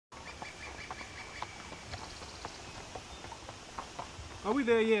Are we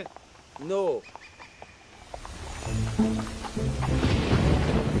there yet? No.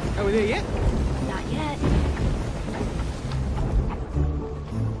 Are we there yet? Not yet.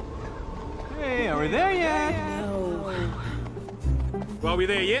 Hey, are we there yet? No. Well, are we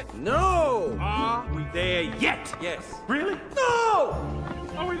there yet? No! Are we there yet? Yes. Really? No!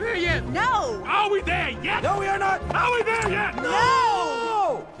 Are we there yet? No! Are we there yet? No, we are not! Are we there yet?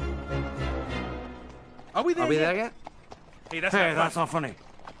 No! Are we there Are we yet? there yet? Hey, that's Hey, not that's funny. not funny.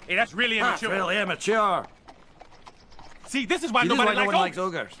 Hey, that's really That's immature. really immature. See, this is why See, this is nobody why no one likes likes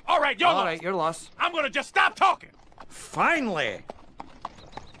ogres. All right, you're All lost. right, you're lost. I'm gonna just stop talking. Finally!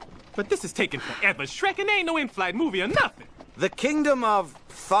 But this is taking forever. Shrek, and there ain't no in-flight movie or nothing. The kingdom of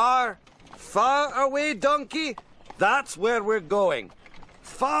far, far away, donkey. That's where we're going.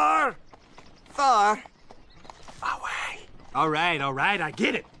 Far, far away. All right, I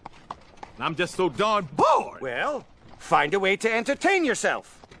get it. I'm just so darn bored. Well, find a way to entertain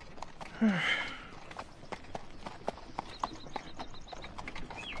yourself.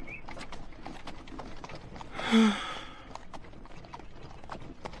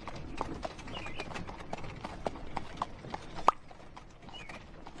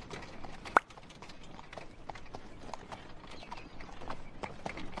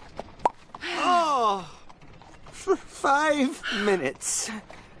 Oh, for 5 minutes.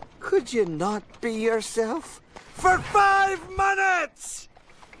 Could you not be yourself? For 5 minutes!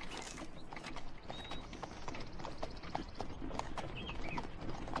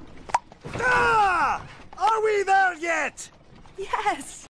 Ah! Are we there yet? Yes!